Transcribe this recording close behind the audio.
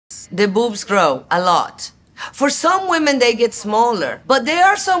the boobs grow a lot. For some women, they get smaller. But there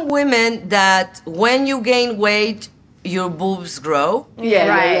are some women that when you gain weight, your boobs grow.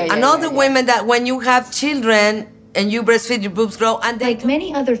 And other women that when you have children and you breastfeed, your boobs grow. And like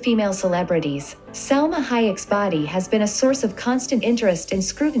many other female celebrities, Salma Hayek's body has been a source of constant interest and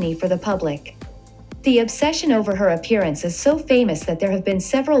scrutiny for the public. The obsession over her appearance is so famous that there have been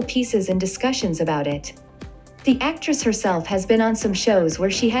several pieces and discussions about it. The actress herself has been on some shows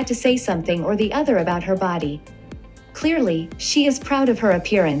where she had to say something or the other about her body. Clearly, she is proud of her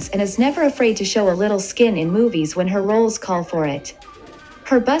appearance and is never afraid to show a little skin in movies when her roles call for it.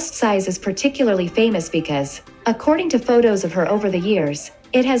 Her bust size is particularly famous because, according to photos of her over the years,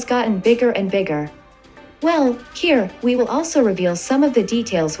 it has gotten bigger and bigger. Well, here, we will also reveal some of the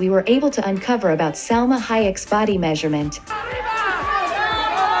details we were able to uncover about Salma Hayek's body measurement.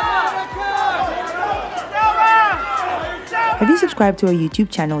 Have you subscribed to our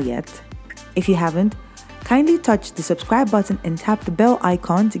YouTube channel yet? If you haven't, kindly touch the subscribe button and tap the bell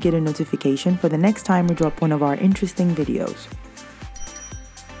icon to get a notification for the next time we drop one of our interesting videos.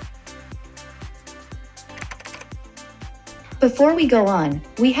 Before we go on,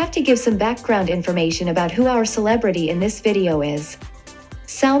 we have to give some background information about who our celebrity in this video is.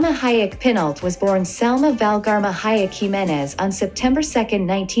 Salma Hayek Pinault was born Salma Valgarma Hayek Jimenez on September 2,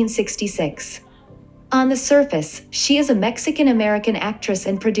 1966. On the surface, she is a Mexican-American actress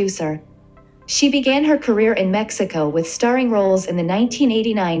and producer. She began her career in Mexico with starring roles in the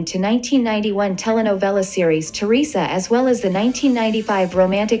 1989 to 1991 telenovela series Teresa as well as the 1995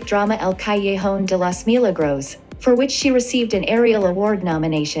 romantic drama El Callejón de los Milagros, for which she received an Ariel Award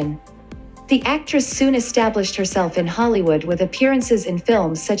nomination. The actress soon established herself in Hollywood with appearances in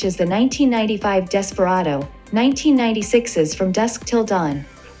films such as the 1995 Desperado, 1996's From Dusk Till Dawn,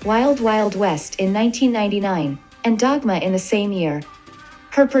 Wild Wild West in 1999, and Dogma in the same year.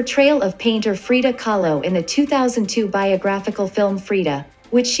 Her portrayal of painter Frida Kahlo in the 2002 biographical film Frida,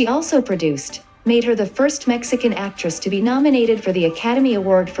 which she also produced, made her the first Mexican actress to be nominated for the Academy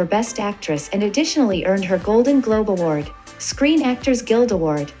Award for Best Actress and additionally earned her Golden Globe Award, Screen Actors Guild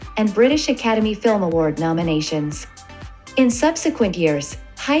Award, and British Academy Film Award nominations. In subsequent years,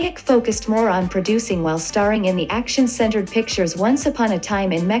 Hayek focused more on producing while starring in the action-centered pictures Once Upon a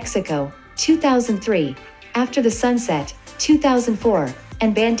Time in Mexico, 2003, After the Sunset, 2004,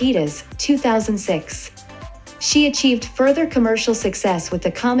 and Banditas, 2006. She achieved further commercial success with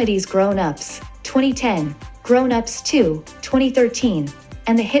the comedies Grown Ups, 2010, Grown Ups 2, 2013,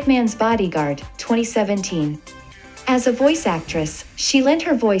 and The Hitman's Bodyguard, 2017. As a voice actress, she lent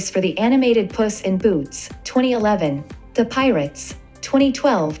her voice for the animated Puss in Boots, 2011, The Pirates,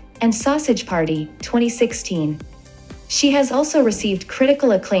 2012, and Sausage Party, 2016. She has also received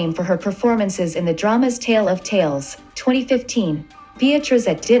critical acclaim for her performances in the dramas Tale of Tales, 2015, Beatriz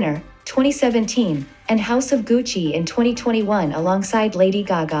at Dinner, 2017, and House of Gucci in 2021 alongside Lady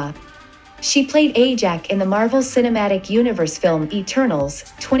Gaga. She played Ajak in the Marvel Cinematic Universe film Eternals,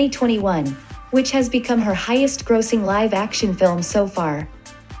 2021, which has become her highest-grossing live-action film so far.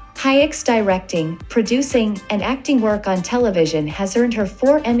 Hayek's directing, producing, and acting work on television has earned her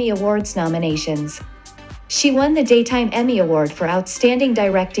 4 Emmy Awards nominations. She won the Daytime Emmy Award for Outstanding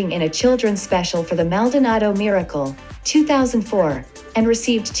Directing in a Children's Special for The Maldonado Miracle, 2004, and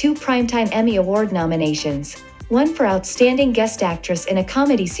received 2 Primetime Emmy Award nominations, one for Outstanding Guest Actress in a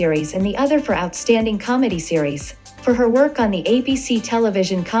Comedy Series and the other for Outstanding Comedy Series, for her work on the ABC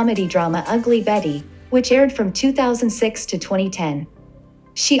television comedy drama Ugly Betty, which aired from 2006 to 2010.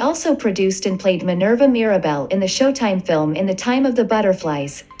 She also produced and played Minerva Mirabel in the Showtime film In the Time of the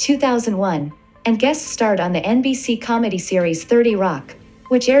Butterflies, 2001, and guest starred on the NBC comedy series 30 Rock,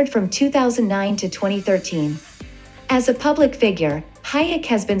 which aired from 2009 to 2013. As a public figure, Hayek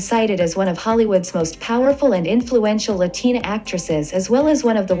has been cited as one of Hollywood's most powerful and influential Latina actresses as well as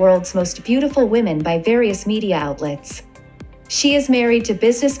one of the world's most beautiful women by various media outlets. She is married to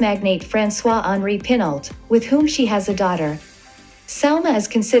business magnate François-Henri Pinault, with whom she has a daughter. Salma is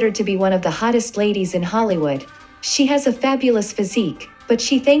considered to be one of the hottest ladies in Hollywood. She has a fabulous physique, but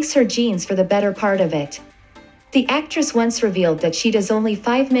she thanks her genes for the better part of it. The actress once revealed that she does only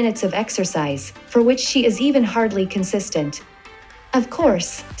 5 minutes of exercise, for which she is even hardly consistent. Of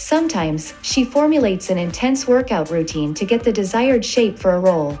course, sometimes, she formulates an intense workout routine to get the desired shape for a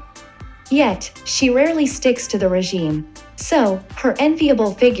role. Yet, she rarely sticks to the regime. So, her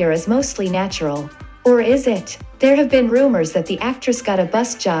enviable figure is mostly natural. Or is it? There have been rumors that the actress got a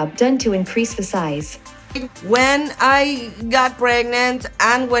bust job done to increase the size. When I got pregnant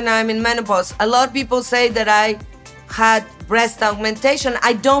and when I'm in menopause, a lot of people say that I had breast augmentation.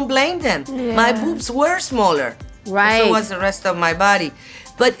 I don't blame them. My boobs were smaller. Right. So was the rest of my body.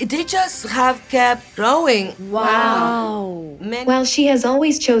 but they just have kept growing. Wow. While she has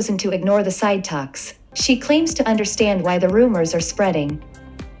always chosen to ignore the side talks, she claims to understand why the rumors are spreading.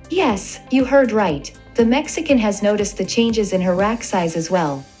 Yes, you heard right. The Mexican has noticed the changes in her rack size as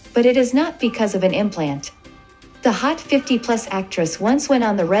well, but it is not because of an implant. The hot 50-plus actress once went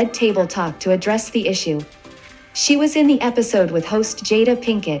on the Red Table Talk to address the issue. She was in the episode with host Jada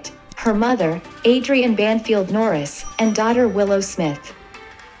Pinkett, her mother, Adrienne Banfield Norris, and daughter Willow Smith.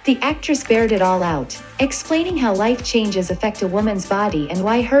 The actress bared it all out, explaining how life changes affect a woman's body and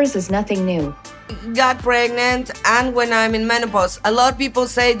why hers is nothing new. Got pregnant, and when I'm in menopause, a lot of people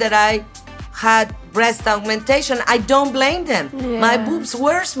say that I had breast augmentation. I don't blame them. Yeah. My boobs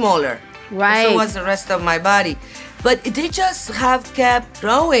were smaller. Right. So was the rest of my body. But they just have kept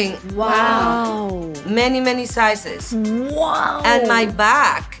growing. Wow. Many sizes. Wow. And my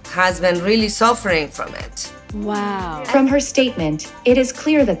back has been really suffering from it. Wow. From her statement, it is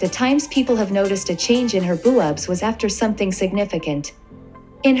clear that the times people have noticed a change in her boobs was after something significant.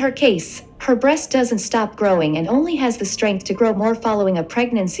 In her case, her breast doesn't stop growing and only has the strength to grow more following a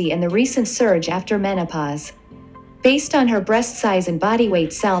pregnancy and the recent surge after menopause. Based on her breast size and body weight,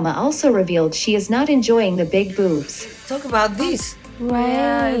 Salma also revealed she is not enjoying the big boobs. Talk about this.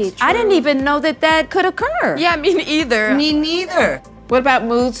 Right. Yeah, I didn't even know that could occur. Yeah, me neither. Me neither. What about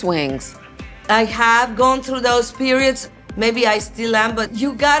mood swings? I have gone through those periods. Maybe I still am, but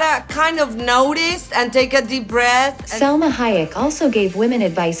you gotta kind of notice and take a deep breath. Salma Hayek also gave women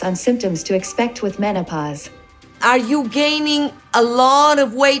advice on symptoms to expect with menopause. Are you gaining a lot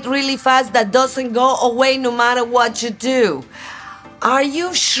of weight really fast that doesn't go away no matter what you do? Are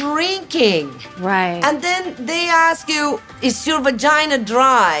you shrinking? Right. And then they ask you, is your vagina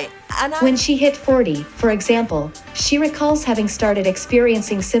dry? When she hit 40, for example, she recalls having started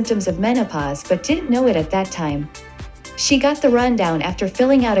experiencing symptoms of menopause but didn't know it at that time. She got the rundown after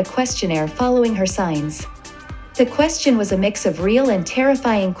filling out a questionnaire following her signs. The question was a mix of real and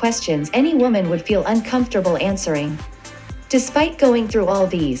terrifying questions any woman would feel uncomfortable answering. Despite going through all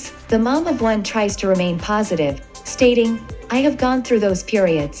these, the mom of one tries to remain positive, stating, "I have gone through those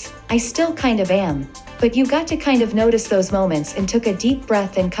periods. I still kind of am. But you got to kind of notice those moments and took a deep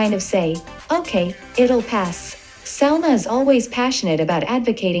breath and kind of say, okay, it'll pass." Salma is always passionate about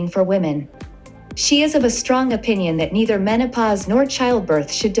advocating for women. She is of a strong opinion that neither menopause nor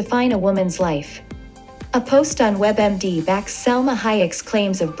childbirth should define a woman's life. A post on WebMD backs Salma Hayek's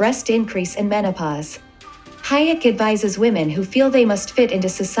claims of breast increase in menopause. Hayek advises women who feel they must fit into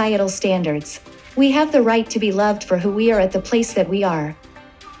societal standards. "We have the right to be loved for who we are at the place that we are.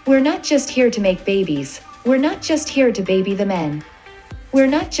 We're not just here to make babies. We're not just here to baby the men. We're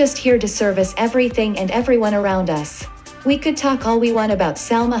not just here to service everything and everyone around us." We could talk all we want about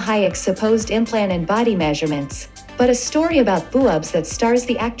Salma Hayek's supposed implant and body measurements, but a story about boobs that stars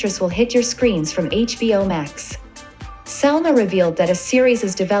the actress will hit your screens from HBO Max. Salma revealed that a series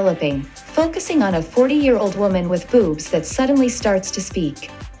is developing, focusing on a 40-year-old woman with boobs that suddenly starts to speak.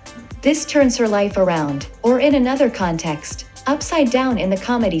 This turns her life around, or in another context, upside down in the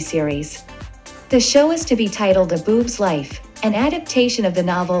comedy series. The show is to be titled A Boob's Life, an adaptation of the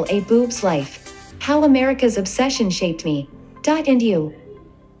novel A Boob's Life: How America's Obsession Shaped Me. And You.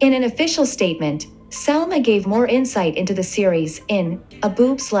 In an official statement, Salma gave more insight into the series in A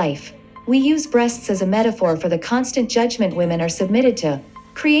Boob's Life. "We use breasts as a metaphor for the constant judgment women are submitted to,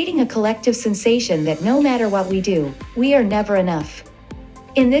 creating a collective sensation that no matter what we do, we are never enough.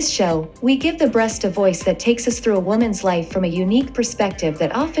 In this show, we give the breast a voice that takes us through a woman's life from a unique perspective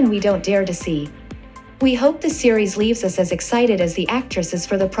that often we don't dare to see. We hope the series leaves us as excited as the actress is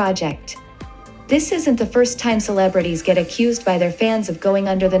for the project." This isn't the first time celebrities get accused by their fans of going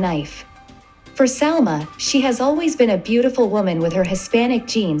under the knife. For Salma, she has always been a beautiful woman with her Hispanic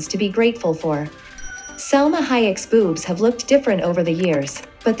genes to be grateful for. Salma Hayek's boobs have looked different over the years,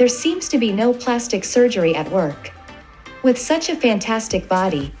 but there seems to be no plastic surgery at work. With such a fantastic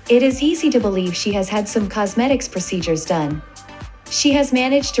body, it is easy to believe she has had some cosmetics procedures done. She has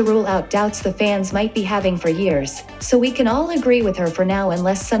managed to rule out doubts the fans might be having for years, so we can all agree with her for now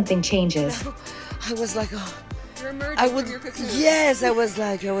unless something changes. I was like, oh. You're emerging from your cocoon. Yes, I was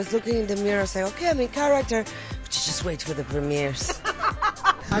looking in the mirror saying, okay, I'm in character, but you just wait for the premieres.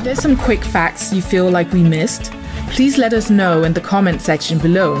 Are there some quick facts you feel like we missed? Please let us know in the comment section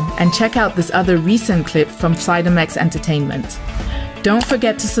below and check out this other recent clip from Sidomex Entertainment. Don't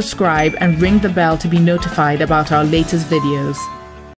forget to subscribe and ring the bell to be notified about our latest videos.